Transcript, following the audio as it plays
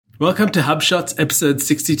Welcome to HubShots episode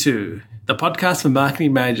 62, the podcast for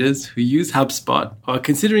marketing managers who use HubSpot or are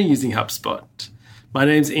considering using HubSpot. My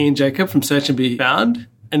name's Ian Jacob from Search and Be Found,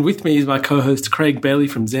 and with me is my co-host Craig Bailey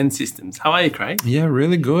from Zen Systems. How are you, Craig? Yeah,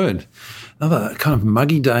 really good. Another kind of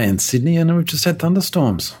muggy day in Sydney, and we've just had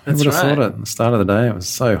thunderstorms. That's Who would have right. thought it? At the start of the day, it was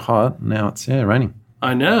so hot. Now it's, raining.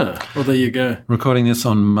 I know. Well, there you go. Recording this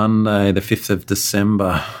on Monday, the 5th of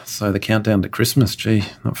December. So the countdown to Christmas, gee,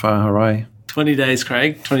 not far away. 20 days,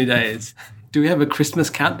 Craig, 20 days. Do we have a Christmas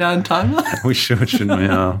countdown timer? We should, shouldn't we?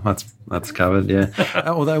 Oh, that's covered, yeah.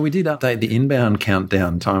 Although we did update the inbound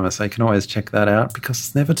countdown timer, so you can always check that out because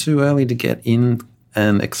it's never too early to get in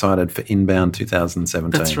and excited for inbound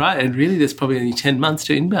 2017. That's right. And really, there's probably only 10 months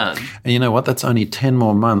to inbound. And you know what? That's only 10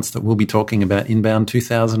 more months that we'll be talking about inbound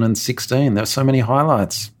 2016. There's so many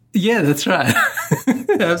highlights. Yeah, that's right.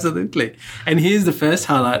 Absolutely. And here's the first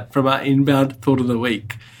highlight from our inbound thought of the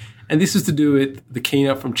week. And this was to do with the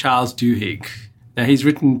keynote from Charles Duhigg. Now, he's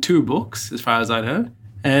written 2 books, as far as I know.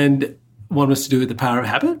 And one was to do with the power of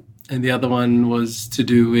habit. And the other one was to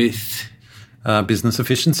do with... business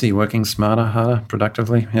efficiency, working smarter, harder,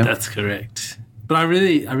 productively. Yeah, That's correct. But I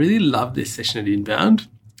really love this session at Inbound.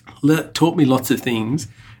 Taught me lots of things.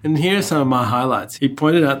 And here are some of my highlights. He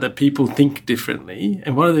pointed out that people think differently.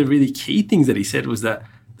 And one of the really key things that he said was that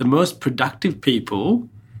the most productive people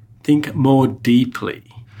think more deeply.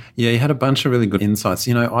 Yeah, he had a bunch of really good insights.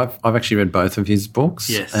 You know, I've actually read both of his books.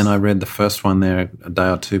 Yes. And I read the first one there a day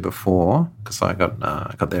or two before because I got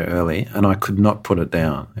there early and I could not put it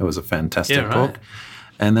down. It was a fantastic book.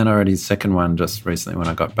 And then I read his second one just recently when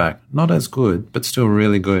I got back. Not as good, but still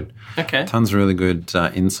really good. Okay. Tons of really good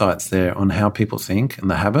insights there on how people think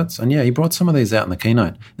and the habits. And yeah, he brought some of these out in the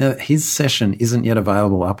keynote. Now, his session isn't yet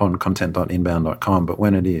available up on content.inbound.com, but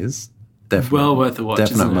when it is, definitely. Well worth a watch,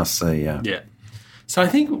 definite isn't it? must see, yeah. Yeah. So I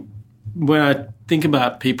think when I think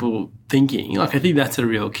about people thinking, I think that's a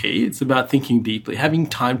real key. It's about thinking deeply, having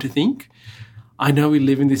time to think. I know we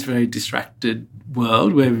live in this very distracted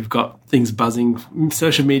world where we've got things buzzing,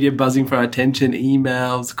 social media buzzing for our attention,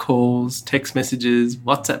 emails, calls, text messages,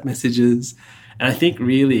 WhatsApp messages. And I think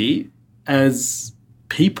really as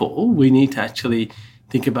people, we need to actually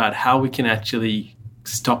think about how we can actually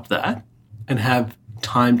stop that and have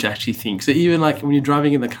time to actually think. So even like when you're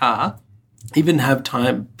driving in the car, even have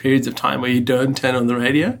periods of time where you don't turn on the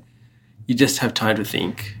radio, you just have time to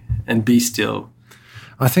think and be still.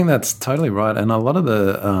 I think that's totally right. And a lot of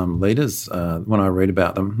the leaders, when I read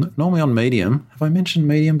about them, normally on Medium, have I mentioned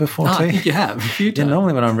Medium before too? I think you have a few times. Yeah,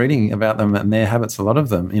 normally when I'm reading about them and their habits, a lot of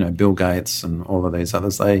them, Bill Gates and all of these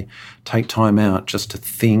others, they take time out just to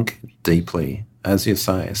think deeply, as you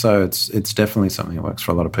say. So it's definitely something that works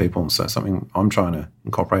for a lot of people. And so something I'm trying to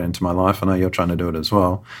incorporate into my life. I know you're trying to do it as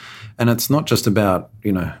well. And it's not just about,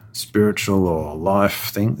 spiritual or life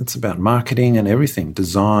thing. It's about marketing and everything,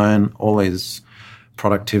 design, all these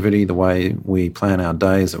productivity, the way we plan our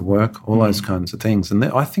days at work, all those kinds of things. And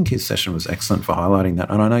I think his session was excellent for highlighting that.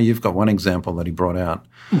 And I know you've got one example that he brought out.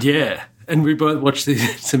 Yeah, and we both watched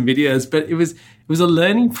some videos, but it was a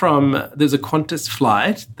learning from, there's a Qantas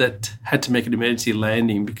flight that had to make an emergency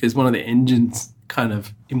landing because one of the engines kind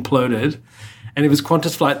of imploded. And it was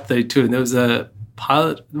Qantas Flight 32, and there was a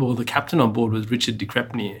pilot, well, the captain on board was Richard de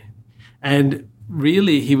Crespigny. And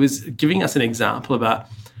really, he was giving us an example about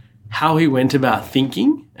how he went about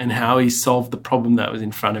thinking and how he solved the problem that was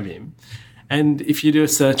in front of him. And if you do a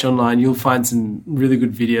search online, you'll find some really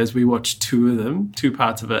good videos. We watched 2 of them, 2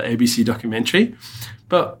 parts of an ABC documentary.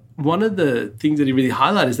 But one of the things that he really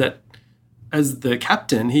highlighted is that as the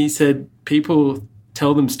captain, he said people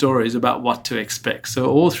tell them stories about what to expect. So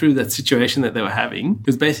all through that situation that they were having, he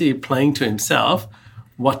was basically playing to himself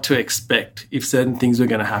what to expect if certain things were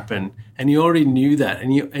going to happen. And he already knew that.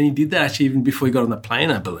 And he did that actually even before he got on the plane,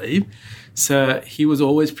 I believe. So he was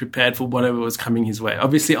always prepared for whatever was coming his way.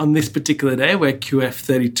 Obviously, on this particular day where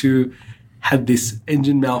QF32 had this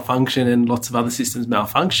engine malfunction and lots of other systems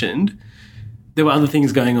malfunctioned, there were other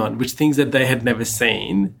things going on, things that they had never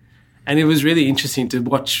seen. And it was really interesting to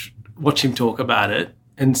watch him talk about it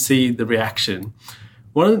and see the reaction.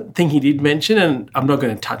 One thing he did mention, and I'm not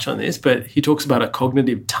going to touch on this, but he talks about a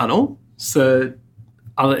cognitive tunnel. So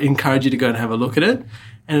I'll encourage you to go and have a look at it.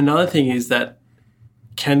 And another thing is that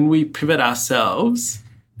can we pivot ourselves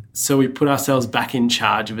so we put ourselves back in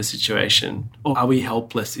charge of a situation? Or are we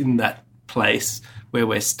helpless in that place where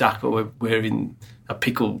we're stuck or we're in a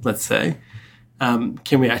pickle, let's say?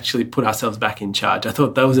 Can we actually put ourselves back in charge? I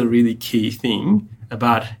thought that was a really key thing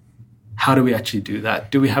about how do we actually do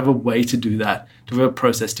that? Do we have a way to do that? Do we have a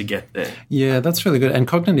process to get there? Yeah, that's really good. And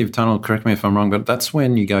cognitive tunnel, correct me if I'm wrong, but that's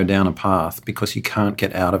when you go down a path because you can't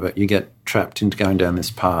get out of it. You get trapped into going down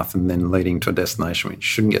this path and then leading to a destination which you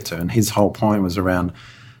shouldn't get to. And his whole point was around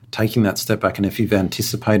taking that step back. And if you've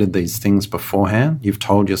anticipated these things beforehand, you've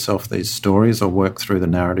told yourself these stories or worked through the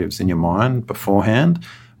narratives in your mind beforehand,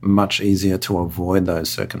 much easier to avoid those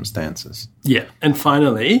circumstances. Yeah. And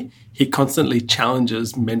finally, he constantly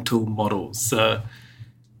challenges mental models. So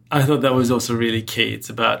I thought that was also really key. It's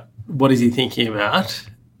about what is he thinking about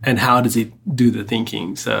and how does he do the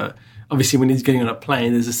thinking. So obviously when he's getting on a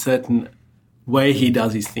plane, there's a certain way he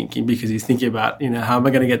does his thinking because he's thinking about, how am I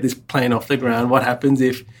going to get this plane off the ground? What happens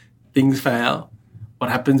if things fail? What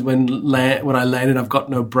happens when I land and I've got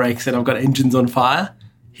no brakes and I've got engines on fire?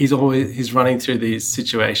 He's running through these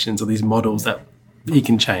situations or these models that he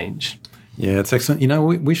can change. Yeah, it's excellent.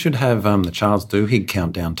 We should have the Charles Duhigg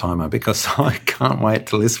countdown timer because I can't wait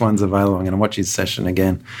till this one's available. I'm going to watch his session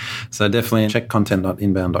again. So definitely check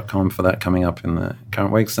content.inbound.com for that coming up in the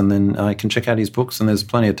current weeks. And then I can check out his books, and there's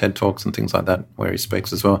plenty of TED Talks and things like that where he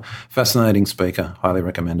speaks as well. Fascinating speaker, highly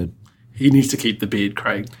recommended. He needs to keep the beard,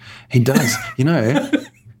 Craig. He does.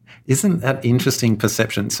 Isn't that interesting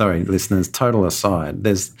perception? Sorry, listeners, total aside.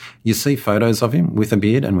 You see photos of him with a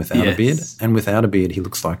beard and without a beard. And without a beard, he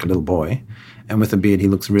looks like a little boy. And with a beard, he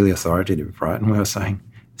looks really authoritative, right? And we were saying,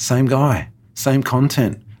 same guy, same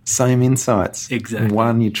content, same insights. Exactly.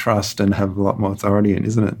 One you trust and have a lot more authority in,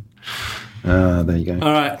 isn't it? There you go.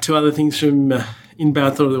 All right, two other things from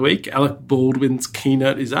Inbound Thought of the Week. Alec Baldwin's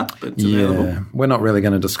keynote is up. It's available. Yeah, we're not really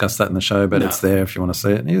going to discuss that in the show, but it's there if you want to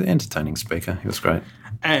see it. He's an entertaining speaker. He was great.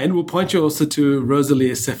 And we'll point you also to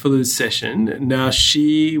Rosalia Cefalu's session. Now,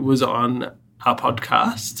 she was on our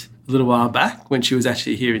podcast a little while back when she was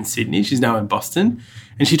actually here in Sydney. She's now in Boston.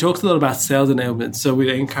 And she talks a lot about sales enablement. So we'd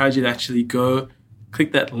encourage you to actually go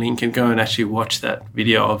click that link and go and actually watch that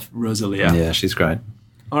video of Rosalia. Yeah, she's great.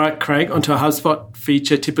 All right, Craig, onto our HubSpot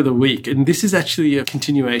feature tip of the week. And this is actually a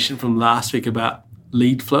continuation from last week about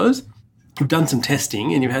lead flows. You've done some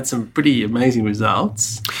testing and you've had some pretty amazing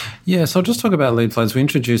results. Yeah, so I'll just talk about lead flows. We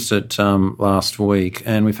introduced it last week,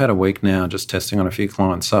 and we've had a week now just testing on a few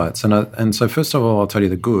client sites. And so first of all, I'll tell you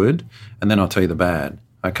the good, and then I'll tell you the bad.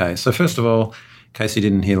 Okay, so first of all, in case you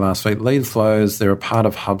didn't hear last week, lead flows, they're a part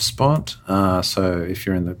of HubSpot. So if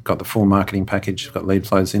you're got the full marketing package, you've got lead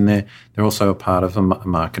flows in there. They're also a part of a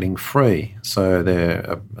marketing free. So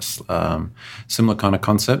they're a similar kind of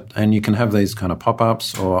concept. And you can have these kind of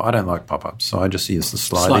pop-ups, or I don't like pop-ups, so I just use the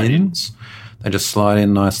slide-ins. They just slide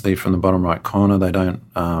in nicely from the bottom right corner. They don't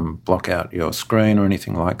block out your screen or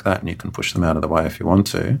anything like that, and you can push them out of the way if you want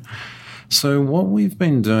to. So what we've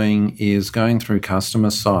been doing is going through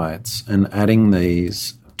customer sites and adding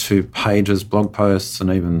these to pages, blog posts, and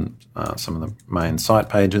even some of the main site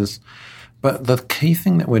pages. But the key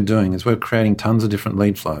thing that we're doing is we're creating tons of different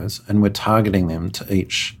lead flows and we're targeting them to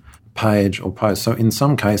each page or post. So in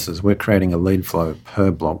some cases, we're creating a lead flow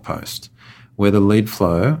per blog post where the lead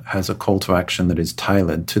flow has a call to action that is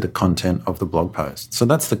tailored to the content of the blog post. So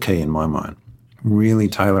that's the key in my mind, really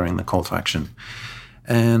tailoring the call to action.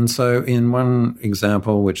 And so in one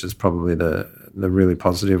example, which is probably the really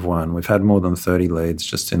positive one, we've had more than 30 leads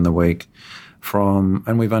just in the week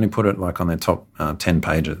and we've only put it like on their top 10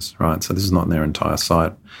 pages, right? So this is not in their entire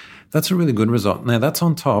site. That's a really good result. Now, that's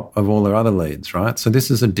on top of all their other leads, right? So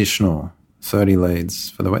this is additional 30 leads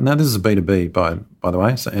for the week. Now, this is a B2B, by the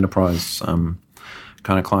way, so enterprise kind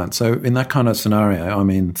of client. So in that kind of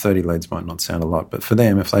scenario, 30 leads might not sound a lot, but for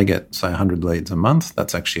them, if they get, say, 100 leads a month,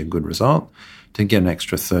 that's actually a good result. To get an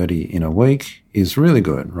extra 30 in a week is really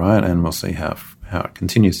good, right? And we'll see how it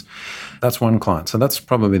continues. That's one client. So that's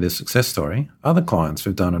probably the success story. Other clients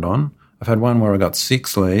we've done it on, I've had one where I got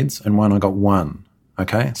 6 leads and one I got 1.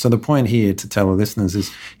 Okay? So the point here to tell the listeners is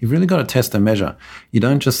you've really got to test and measure. You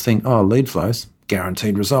don't just think, lead flows,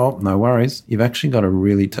 guaranteed result, no worries. You've actually got to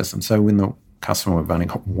really test them. So when the customer, we've only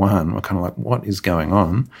got 1, we're kind of like, what is going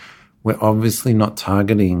on? We're obviously not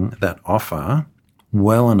targeting that offer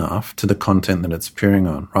well enough to the content that it's appearing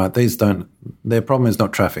on, right? Their problem is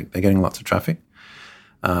not traffic. They're getting lots of traffic.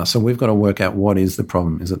 So we've got to work out what is the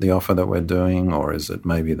problem. Is it the offer that we're doing, or is it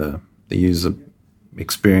maybe the user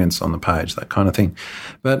experience on the page, that kind of thing.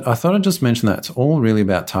 But I thought I'd just mention that it's all really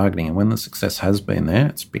about targeting. And when the success has been there,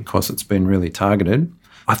 it's because it's been really targeted.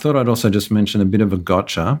 I thought I'd also just mention a bit of a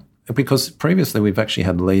gotcha, because previously we've actually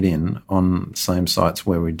had lead in on the same sites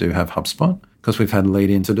where we do have HubSpot, because we've had lead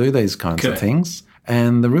in to do these kinds of things.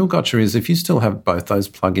 And the real gotcha is if you still have both those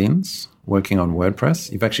plugins working on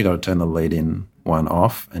WordPress, you've actually got to turn the lead in one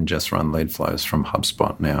off and just run lead flows from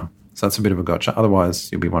HubSpot now. So that's a bit of a gotcha.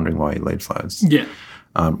 Otherwise, you'll be wondering why your lead flows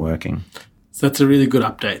aren't working. So that's a really good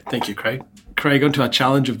update. Thank you, Craig. Craig, on to our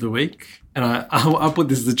challenge of the week. And I'll put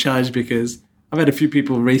this as a challenge because I've had a few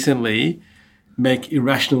people recently make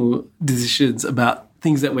irrational decisions about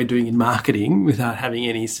things that we're doing in marketing without having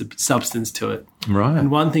any substance to it. Right. And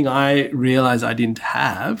one thing I realized I didn't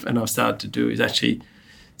have and I've started to do is actually,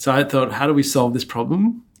 so I thought, how do we solve this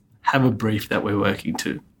problem? Have a brief that we're working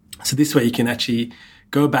to. So this way you can actually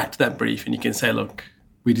go back to that brief and you can say, look,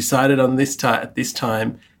 we decided on this at this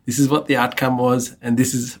time, this is what the outcome was, and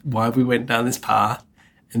this is why we went down this path,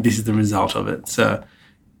 and this is the result of it. So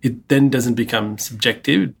it then doesn't become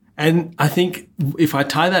subjective. And I think if I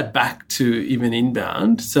tie that back to even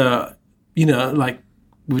inbound, so, like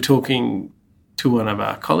we're talking to one of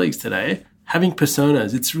our colleagues today, having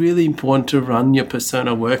personas, it's really important to run your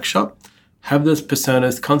persona workshop, have those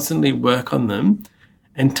personas, constantly work on them,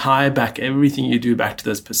 and tie back everything you do back to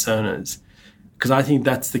those personas. Because I think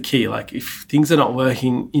that's the key. Like if things are not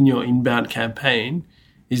working in your inbound campaign,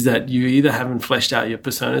 is that you either haven't fleshed out your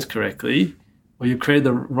personas correctly or you've created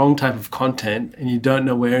the wrong type of content and you don't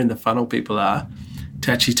know where in the funnel people are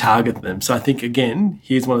to actually target them. So I think, again,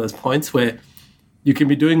 here's one of those points where you can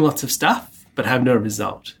be doing lots of stuff but have no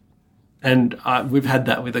result. And we've had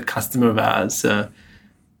that with a customer of ours. So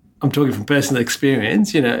I'm talking from personal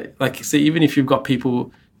experience, so even if you've got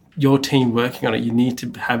people, your team working on it, you need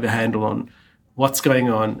to have a handle on what's going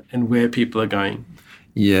on and where people are going.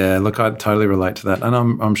 Yeah, look, I totally relate to that. And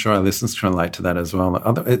I'm sure our listeners can relate to that as well.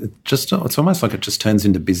 It's almost like it just turns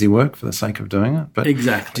into busy work for the sake of doing it. But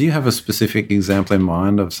exactly. Do you have a specific example in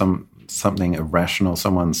mind of something irrational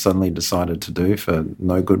someone suddenly decided to do for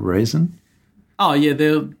no good reason? Oh, yeah,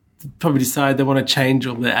 they'll probably decide they want to change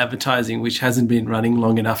all their advertising, which hasn't been running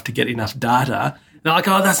long enough to get enough data. They're like,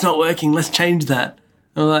 oh, that's not working. Let's change that.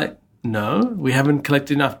 I'm like, no, we haven't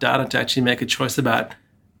collected enough data to actually make a choice about,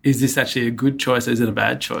 is this actually a good choice or is it a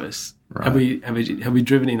bad choice? Right. Have we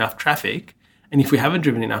driven enough traffic? And if we haven't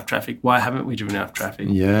driven enough traffic, why haven't we driven enough traffic?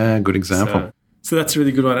 Yeah, good example. So that's a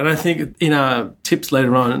really good one. And I think in our tips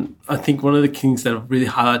later on, I think one of the things that are really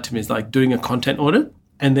highlight to me is like doing a content audit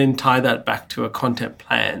and then tie that back to a content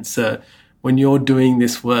plan. So when you're doing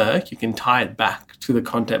this work, you can tie it back to the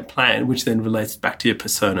content plan, which then relates back to your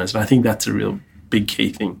personas. And I think that's a real big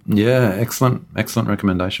key thing. Yeah, excellent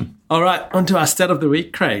recommendation. All right, on to our stat of the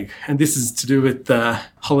week, Craig. And this is to do with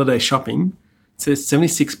holiday shopping. It says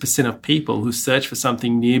 76% of people who search for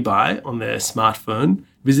something nearby on their smartphone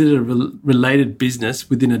visited a related business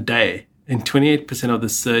within a day. And 28% of the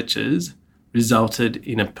searches resulted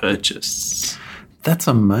in a purchase. That's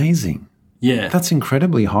amazing. Yeah. That's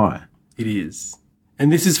incredibly high. It is.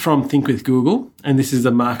 And this is from Think with Google. And this is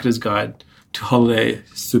a marketer's guide to holiday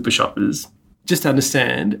super shoppers. Just to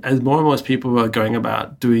understand, as more and more people are going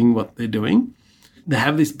about doing what they're doing, they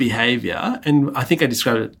have this behavior, and I think I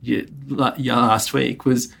described it last week,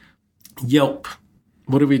 was Yelp.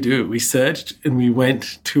 What do? We searched and we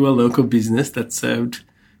went to a local business that served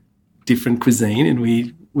different cuisine and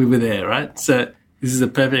we were there, right? So this is a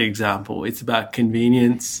perfect example. It's about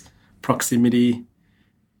convenience, proximity,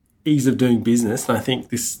 ease of doing business. And I think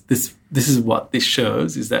this is what this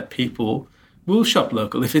shows, is that people will shop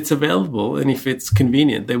local if it's available and if it's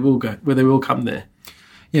convenient. They will go where they will come there.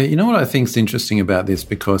 Yeah, you know what I think is interesting about this,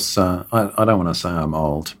 because I don't want to say I'm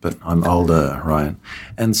old, but I'm older, right?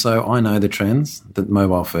 And so I know the trends that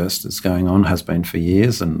mobile first is going on, has been for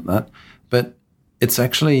years and that. But it's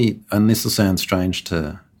actually, and this will sound strange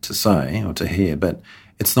to say or to hear, but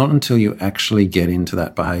it's not until you actually get into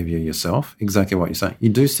that behaviour yourself, exactly what you're saying. You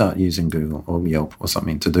do start using Google or Yelp or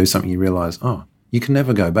something to do something, you realise, oh, you can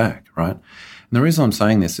never go back, right? And the reason I'm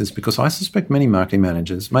saying this is because I suspect many marketing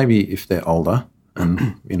managers, maybe if they're older,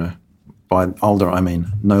 and, by older I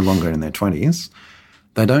mean no longer in their 20s,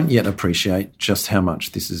 they don't yet appreciate just how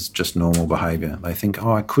much this is just normal behaviour. They think,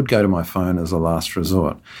 oh, I could go to my phone as a last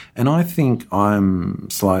resort. And I think I'm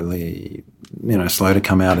slightly, slow to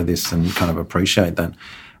come out of this and kind of appreciate that.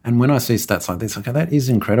 And when I see stats like this, okay, that is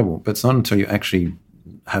incredible. But it's not until you actually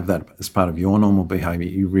have that as part of your normal behaviour,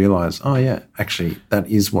 you realise, oh, yeah, actually, that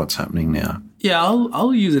is what's happening now. Yeah,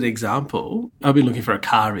 I'll use an example. I've been looking for a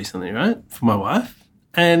car recently, right, for my wife.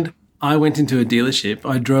 And I went into a dealership.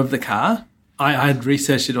 I drove the car. I had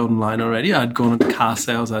researched it online already. I'd gone on car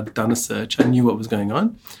sales. I'd done a search. I knew what was going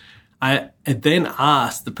on. I then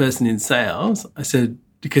asked the person in sales, I said,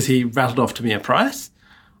 because he rattled off to me a price,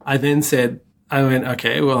 I went,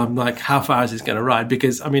 okay, well, I'm like, how far is this going to ride?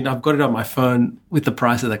 Because, I've got it on my phone with the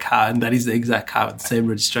price of the car, and that is the exact car with the same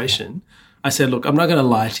registration. I said, look, I'm not going to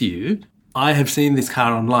lie to you. I have seen this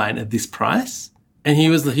car online at this price, And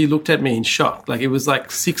he looked at me in shock. Like, it was like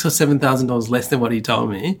 $6,000 or $7,000 less than what he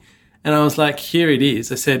told me. And I was like, here it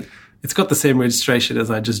is. I said, it's got the same registration as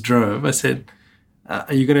I just drove. I said,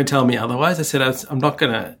 are you going to tell me otherwise? I said, I'm not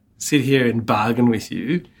going to sit here and bargain with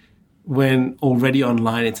you when already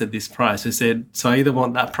online it's at this price. I said, so I either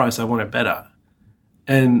want that price or I want it better.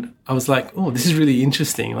 And I was like, oh, this is really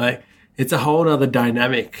interesting. Like, it's a whole other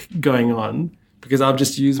dynamic going on because I've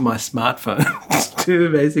just used my smartphone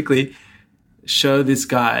to basically show this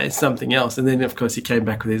guy something else. And then, of course, he came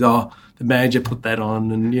back with his, the manager put that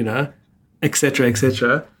on and, et cetera, et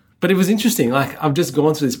cetera. But it was interesting. Like, I've just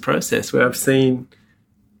gone through this process where I've seen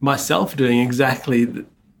myself doing exactly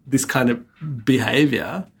this kind of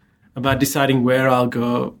behavior about deciding where I'll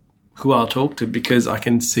go, who I'll talk to, because I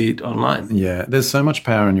can see it online. Yeah, there's so much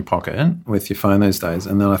power in your pocket with your phone these days.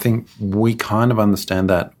 And then I think we kind of understand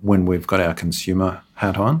that when we've got our consumer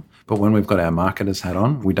hat on, but when we've got our marketer's hat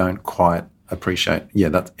on, we don't quite appreciate,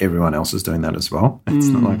 that everyone else is doing that as well. It's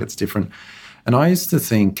not like it's different. And I used to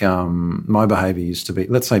think my behaviour used to be,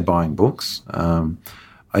 let's say buying books. I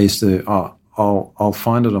used to, I'll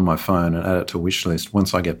find it on my phone and add it to a wish list.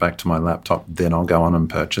 Once I get back to my laptop, then I'll go on and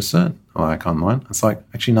purchase it, like online. It's like,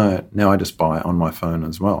 actually, no, now I just buy it on my phone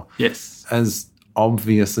as well. Yes. As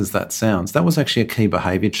obvious as that sounds, that was actually a key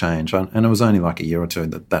behaviour change. And it was only like a year or two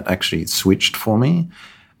that actually switched for me.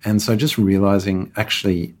 And so just realising,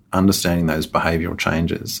 actually understanding those behavioural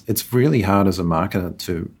changes, it's really hard as a marketer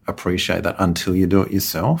to appreciate that until you do it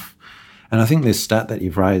yourself. And I think this stat that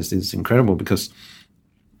you've raised is incredible because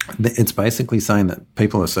it's basically saying that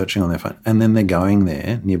people are searching on their phone and then they're going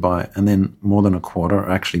there nearby and then more than a quarter are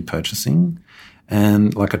actually purchasing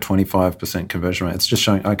and like a 25% conversion rate. It's just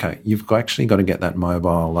showing, okay, you've actually got to get that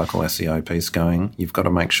mobile local SEO piece going. You've got to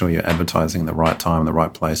make sure you're advertising the right time, the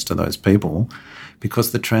right place to those people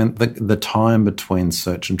because the time between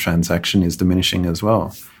search and transaction is diminishing as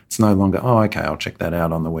well. It's no longer, okay, I'll check that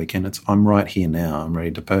out on the weekend. It's, I'm right here now, I'm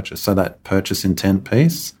ready to purchase. So that purchase intent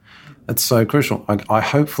piece, it's so crucial.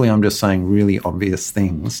 Hopefully I'm just saying really obvious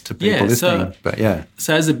things to people listening.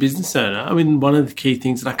 So as a business owner, I mean, one of the key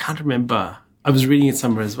things that I can't remember, I was reading it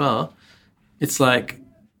somewhere as well. It's like,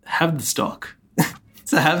 have the stock.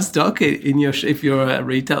 So have stock in your, if you're a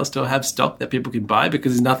retail store, have stock that people can buy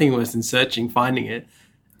because there's nothing worse than searching, finding it,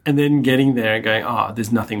 and then getting there and going,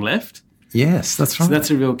 there's nothing left. Yes, that's right. So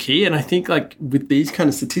that's a real key. And I think like with these kind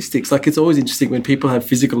of statistics, like it's always interesting when people have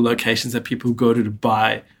physical locations that people go to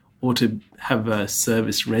buy or to have a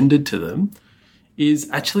service rendered to them, is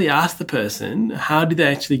actually ask the person, how did they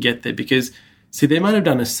actually get there? Because, see, they might have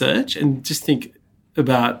done a search and just think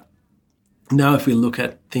about, now if we look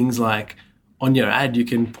at things like on your ad, you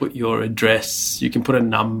can put your address, you can put a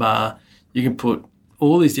number, you can put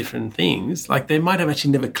all these different things. Like they might have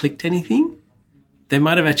actually never clicked anything. They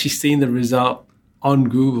might have actually seen the result on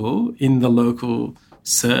Google in the local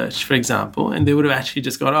search, for example, and they would have actually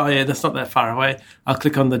just gone, that's not that far away. I'll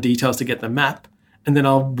click on the details to get the map, and then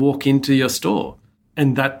I'll walk into your store.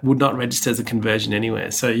 And that would not register as a conversion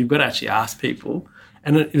anywhere. So you've got to actually ask people.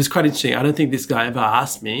 And it was quite interesting. I don't think this guy ever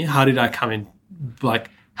asked me, how did I come in? Like,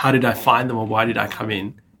 how did I find them or why did I come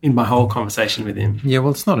in my whole conversation with him? Yeah,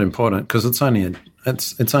 well, it's not important because it's only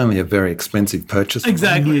a very expensive purchase.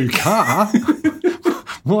 Exactly. A new car.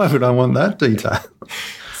 Why would I want that detail?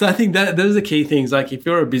 So I think that those are key things. Like if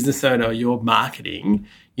you're a business owner or you're marketing,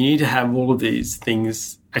 you need to have all of these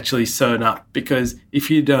things actually sewn up because if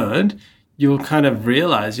you don't, you'll kind of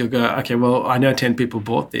realize, you'll go, okay, well, I know 10 people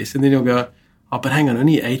bought this. And then you'll go, but hang on,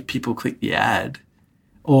 only 8 people clicked the ad.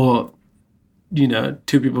 Or, 2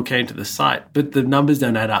 people came to the site, but the numbers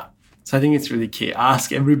don't add up. So I think it's really key.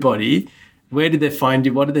 Ask everybody, where did they find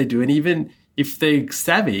you? What did they do? And even if they're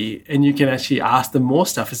savvy and you can actually ask them more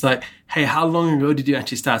stuff, it's like, hey, how long ago did you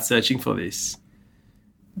actually start searching for this?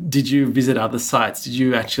 Did you visit other sites? Did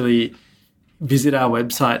you actually visit our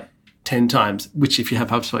website 10 times? Which if you have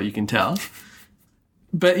HubSpot, you can tell.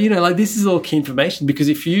 But, this is all key information because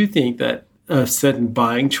if you think that a certain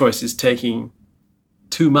buying choice is taking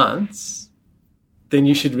 2 months, then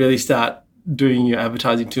you should really start doing your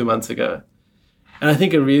advertising 2 months ago. And I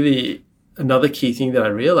think another key thing that I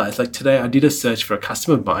realized, like today I did a search for a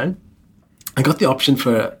customer of mine. I got the option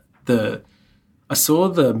I saw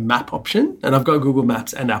the map option and I've got Google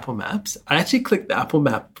Maps and Apple Maps. I actually clicked the Apple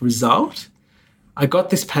Map result. I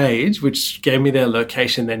got this page which gave me their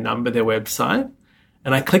location, their number, their website.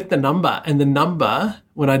 And I clicked the number and the number,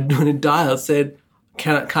 when it dialed, said,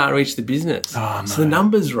 can't reach the business. Oh, no. So the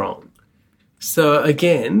number's wrong. So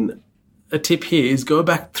again, a tip here is go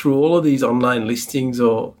back through all of these online listings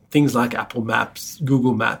or things like Apple Maps,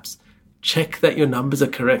 Google Maps, check that your numbers are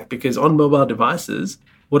correct because on mobile devices,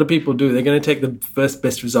 what do people do? They're going to take the first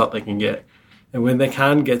best result they can get. And when they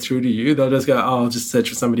can't get through to you, they'll just go, I'll just search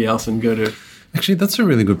for somebody else and go to... Actually, that's a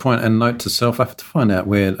really good point. And note to self, I have to find out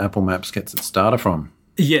where Apple Maps gets its data from.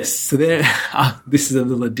 Yes. So there, this is a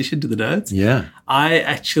little addition to the notes. Yeah. I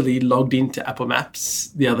actually logged into Apple Maps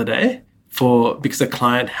the other day because a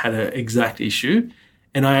client had an exact issue.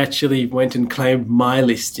 And I actually went and claimed my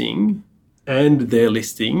listing and their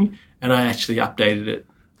listing, and I actually updated it.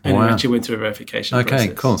 And it actually went through a verification process.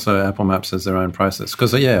 Okay, cool. So Apple Maps has their own process.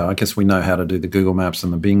 Because, I guess we know how to do the Google Maps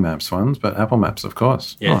and the Bing Maps ones, but Apple Maps, of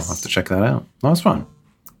course. Yes. I'll have to check that out. Nice one.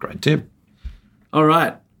 Great tip. All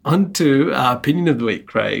right. On to our opinion of the week,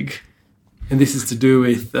 Craig. And this is to do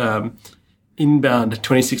with Inbound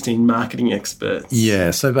 2016 marketing experts.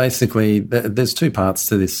 Yeah, so basically there's two parts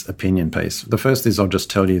to this opinion piece. The first is I'll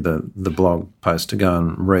just tell you the blog post to go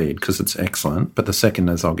and read because it's excellent, but the second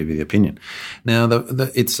is I'll give you the opinion. Now,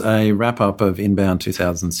 it's a wrap-up of Inbound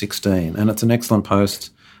 2016, and it's an excellent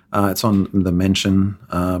post. It's on the Mention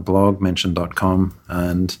blog, mention.com,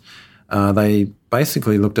 and they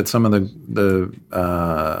basically looked at some of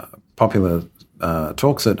the popular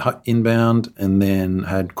talks at Inbound, and then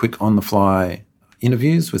had quick on-the-fly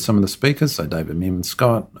interviews with some of the speakers, so David Mims,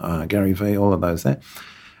 Scott, Gary Vee, all of those there.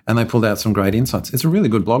 And they pulled out some great insights. It's a really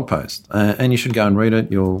good blog post, and you should go and read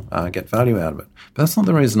it. You'll get value out of it. But that's not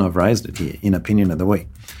the reason I've raised it here in Opinion of the Week.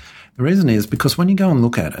 The reason is because when you go and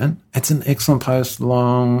look at it, it's an excellent post,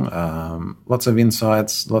 long, lots of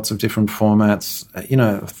insights, lots of different formats,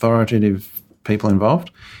 authoritative people involved.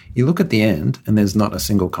 You look at the end, and there's not a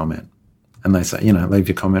single comment. And they say, leave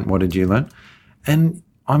your comment, what did you learn? And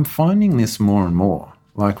I'm finding this more and more,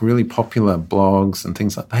 like really popular blogs and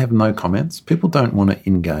things like that, they have no comments. People don't want to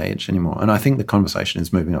engage anymore. And I think the conversation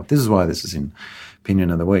is moving up. This is why this is in Opinion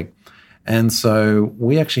of the Week. And so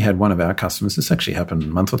we actually had one of our customers, this actually happened a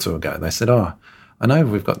month or two ago. They said, I know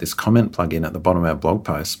we've got this comment plug-in at the bottom of our blog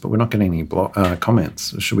post, but we're not getting any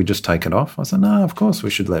comments. Should we just take it off? I said, no, of course we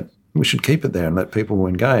should keep it there and let people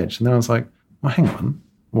engage. And then I was like, well, hang on.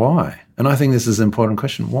 Why? And I think this is an important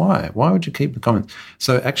question. Why? Why would you keep the comments?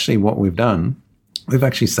 So actually what we've done, we've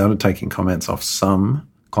actually started taking comments off some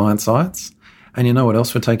client sites. And you know what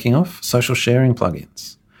else we're taking off? Social sharing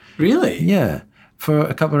plugins. Really? Yeah, for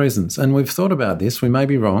a couple of reasons. And we've thought about this. We may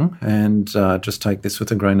be wrong, and just take this with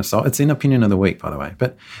a grain of salt. It's in Opinion of the Week, by the way,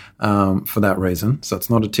 but for that reason. So it's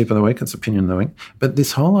not a tip of the week, it's Opinion of the Week. But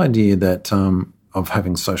this whole idea that of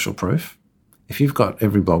having social proof, if you've got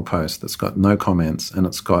every blog post that's got no comments and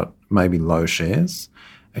it's got maybe low shares,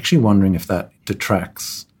 actually wondering if that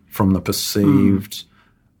detracts from the perceived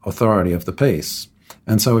authority of the piece.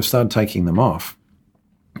 And so we've started taking them off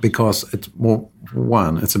because it's,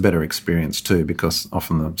 one, it's a better experience too, because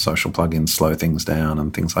often the social plugins slow things down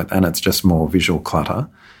and things like that, and it's just more visual clutter.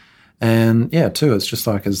 And two, it's just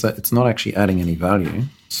like it's not actually adding any value.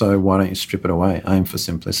 So why don't you strip it away? Aim for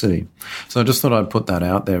simplicity. So I just thought I'd put that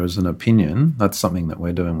out there as an opinion. That's something that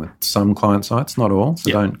we're doing with some client sites, not all. So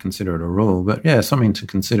don't consider it a rule, but something to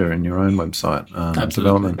consider in your own website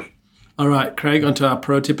development. All right, Craig, onto our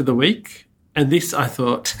pro tip of the week. And this, I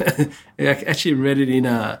thought, I actually read it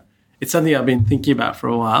it's something I've been thinking about for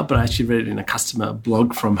a while, but I actually read it in a customer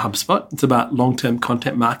blog from HubSpot. It's about long-term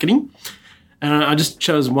content marketing. And I just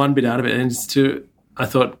chose one bit out of it, and I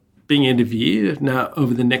thought, being end of year, now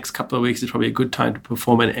over the next couple of weeks is probably a good time to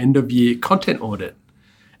perform an end of year content audit.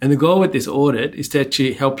 And the goal with this audit is to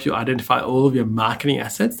actually help you identify all of your marketing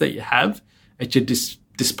assets that you have at your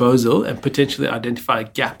disposal and potentially identify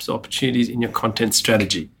gaps or opportunities in your content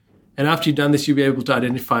strategy. And after you've done this, you'll be able to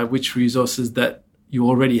identify which resources that you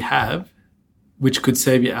already have, which could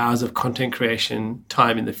save you hours of content creation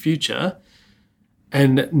time in the future,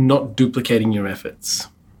 and not duplicating your efforts.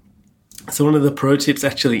 So one of the pro tips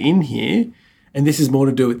actually in here, and this is more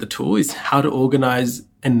to do with the tool, is how to organize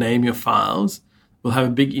and name your files will have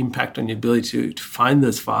a big impact on your ability to find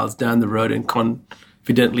those files down the road and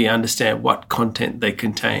confidently understand what content they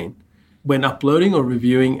contain. When uploading or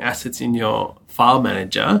reviewing assets in your file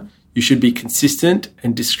manager, you should be consistent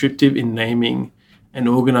and descriptive in naming and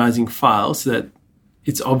organizing files so that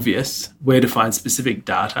it's obvious where to find specific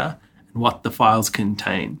data and what the files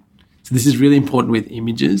contain. So this is really important with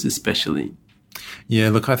images especially. Yeah,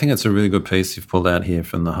 look, I think it's a really good piece you've pulled out here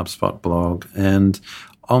from the HubSpot blog. And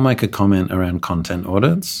I'll make a comment around content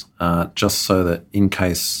audits, just so that in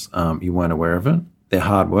case you weren't aware of it, they're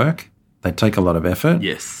hard work. They take a lot of effort.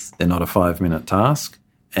 Yes. They're not a 5-minute task.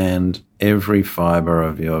 And every fibre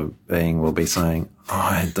of your being will be saying,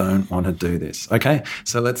 I don't want to do this. Okay,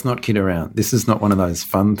 so let's not kid around. This is not one of those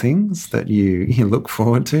fun things that you look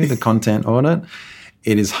forward to, the content audit.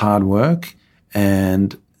 It is hard work,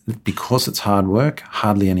 and because it's hard work,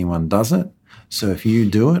 hardly anyone does it. So if you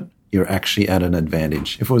do it, you're actually at an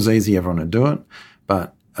advantage. If it was easy, everyone would do it,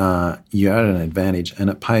 but you're at an advantage and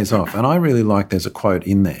it pays off. And I really like there's a quote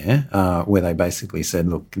in there where they basically said,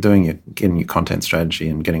 look, getting your content strategy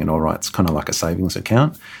and getting it all right, it's kind of like a savings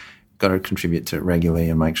account. Got to contribute to it regularly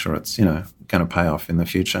and make sure it's, going to pay off in the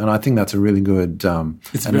future. And I think that's a really good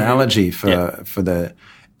analogy for the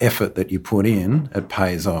effort that you put in, it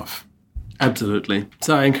pays off. Absolutely.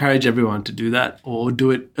 So I encourage everyone to do that or do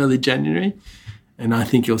it early January. And I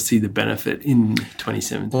think you'll see the benefit in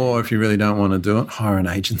 2017. Or if you really don't want to do it, hire an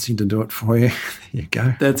agency to do it for you. There you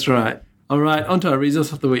go. That's right. All right, on to our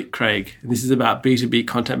resource of the week, Craig. This is about B2B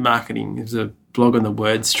content marketing. There's a blog on the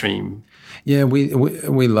WordStream. Yeah, we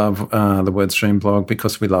love the WordStream blog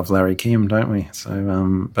because we love Larry Kim, don't we?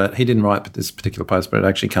 So, but he didn't write this particular post, but it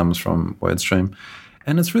actually comes from WordStream.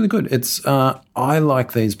 And it's really good. It's I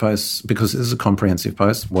like these posts because this is a comprehensive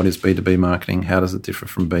post. What is B2B marketing? How does it differ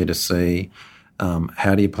from B2C?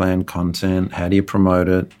 How do you plan content? How do you promote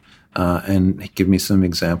it? And give me some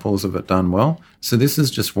examples of it done well. So this is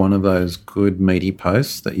just one of those good meaty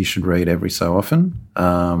posts that you should read every so often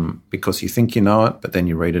because you think you know it, but then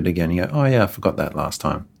you read it again and you go, oh, yeah, I forgot that last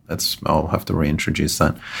time. I'll have to reintroduce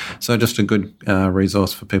that. So just a good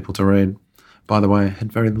resource for people to read. By the way, I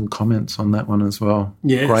had very little comments on that one as well.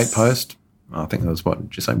 Yes. Great post. I think there was,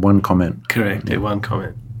 did you say one comment? Correct, yeah, one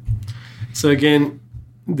comment. So again,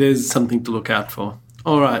 there's something to look out for.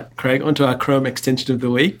 All right, Craig, onto our Chrome extension of the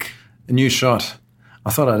week. A new shot.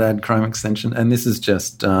 I thought I'd add Chrome extension, and this is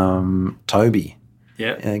just Toby.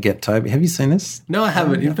 Yeah. Get Toby. Have you seen this? No, I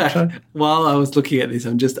haven't. In fact, while I was looking at this,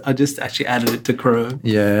 I just actually added it to Chrome.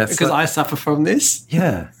 Yeah. Because I suffer from this.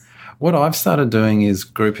 Yeah. What I've started doing is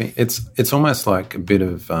grouping. It's almost like a bit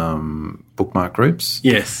of bookmark groups.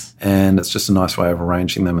 Yes. And it's just a nice way of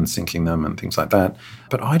arranging them and syncing them and things like that.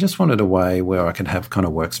 But I just wanted a way where I could have kind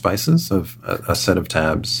of workspaces of a set of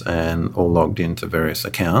tabs and all logged into various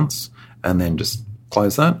accounts and then just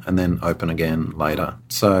close that and then open again later.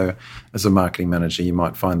 So as a marketing manager, you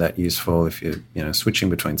might find that useful if you're switching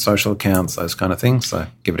between social accounts, those kind of things. So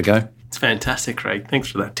give it a go. It's fantastic, Craig. Thanks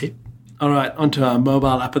for that tip. All right, onto our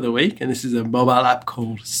mobile app of the week, and this is a mobile app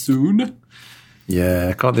called Soon.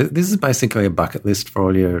 Yeah, God, this is basically a bucket list for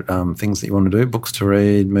all your things that you want to do, books to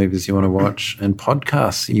read, movies you want to watch, and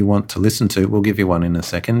podcasts you want to listen to. We'll give you one in a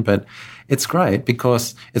second, but it's great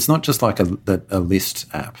because it's not just like a list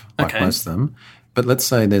app like most of them. But let's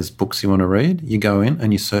say there's books you want to read. You go in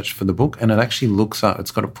and you search for the book, and it actually looks up.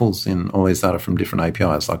 It pulls in all these data from different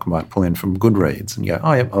APIs. Like I might pull in from Goodreads and you go,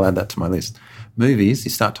 oh, yep, I'll add that to my list. Movies,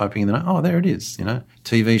 you start typing in there. Oh, there it is.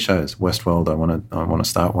 TV shows, Westworld. I want to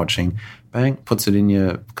start watching. Bang, puts it in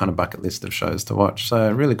your kind of bucket list of shows to watch.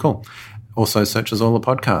 So really cool. Also searches all the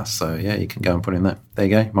podcasts. So yeah, you can go and put in that. There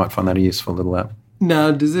you go. You might find that a useful little app.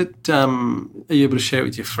 Now, does it? Are you able to share it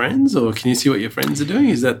with your friends, or can you see what your friends are doing?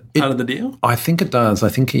 Is that part of the deal? I think it does. I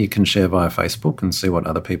think you can share via Facebook and see what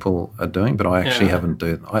other people are doing. But I actually haven't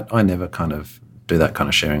I never kind of do that kind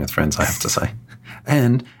of sharing with friends, I have to say.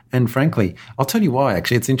 And frankly, I'll tell you why.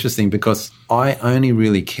 Actually, it's interesting because I only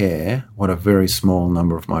really care what a very small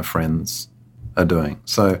number of my friends are doing.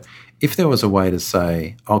 So if there was a way to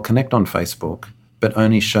say, I'll connect on Facebook, but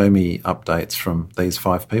only show me updates from these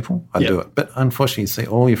 5 people, I'd do it. But unfortunately, you see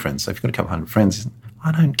all your friends. So if you've got a couple hundred friends,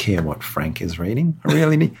 I don't care what Frank is reading. I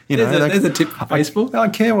really need, there's a tip for Facebook. I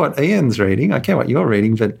care what Ian's reading. I care what you're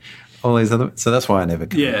reading, but all these other. So that's why I never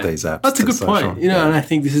connect these apps. That's a good point. And I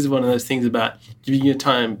think this is one of those things about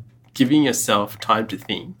giving yourself time to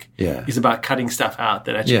think. Yeah. Is about cutting stuff out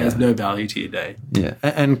that actually has no value to your day. Yeah.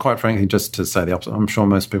 And quite frankly, just to say the opposite, I'm sure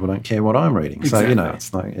most people don't care what I'm reading. Exactly. So,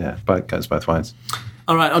 it's like, it goes both ways.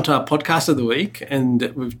 All right, on to our podcast of the week. And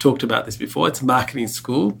we've talked about this before. It's Marketing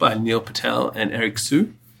School by Neil Patel and Eric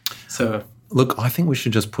Su. So, look, I think we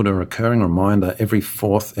should just put a recurring reminder every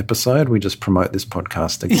 4th episode. We just promote this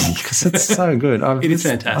podcast again because it's so good. It is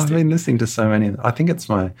fantastic. I've been listening to so many. I think it's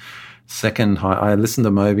my second high. I listen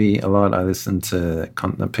to Moby a lot. I listen to the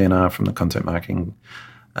PNR from the Content Marketing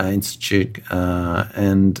Institute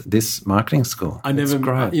and this Marketing School. It's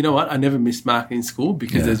great. You know what? I never miss Marketing School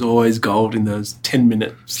because there's always gold in those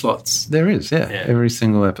 10-minute slots. There is, yeah. Every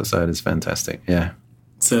single episode is fantastic, yeah.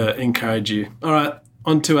 So encourage you. All right,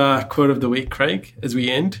 on to our quote of the week, Craig, as we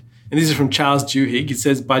end. And this is from Charles Duhigg. He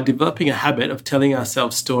says, by developing a habit of telling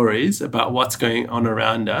ourselves stories about what's going on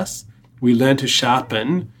around us, we learn to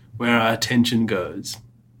sharpen where our attention goes.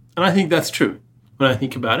 And I think that's true. When I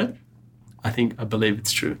think about it, I believe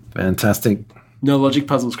it's true. Fantastic. No logic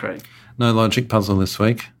puzzles, Craig. No logic puzzle this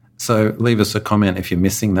week. So leave us a comment if you're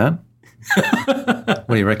missing that. What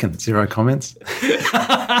do you reckon? 0 comments?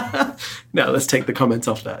 No, let's take the comments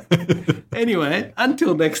off that. Anyway,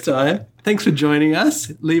 until next time, thanks for joining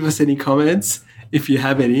us. Leave us any comments if you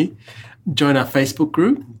have any. Join our Facebook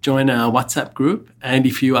group, join our WhatsApp group, and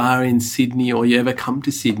if you are in Sydney or you ever come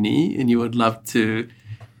to Sydney and you would love to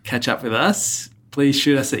catch up with us, please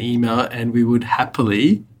shoot us an email and we would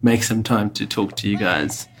happily make some time to talk to you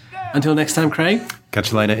guys. Until next time, Craig.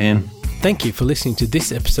 Catch you later, Ian. Thank you for listening to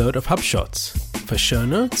this episode of HubShots. For show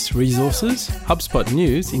notes, resources, HubSpot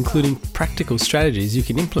news, including practical strategies you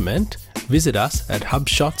can implement, visit us at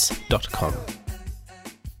hubshots.com.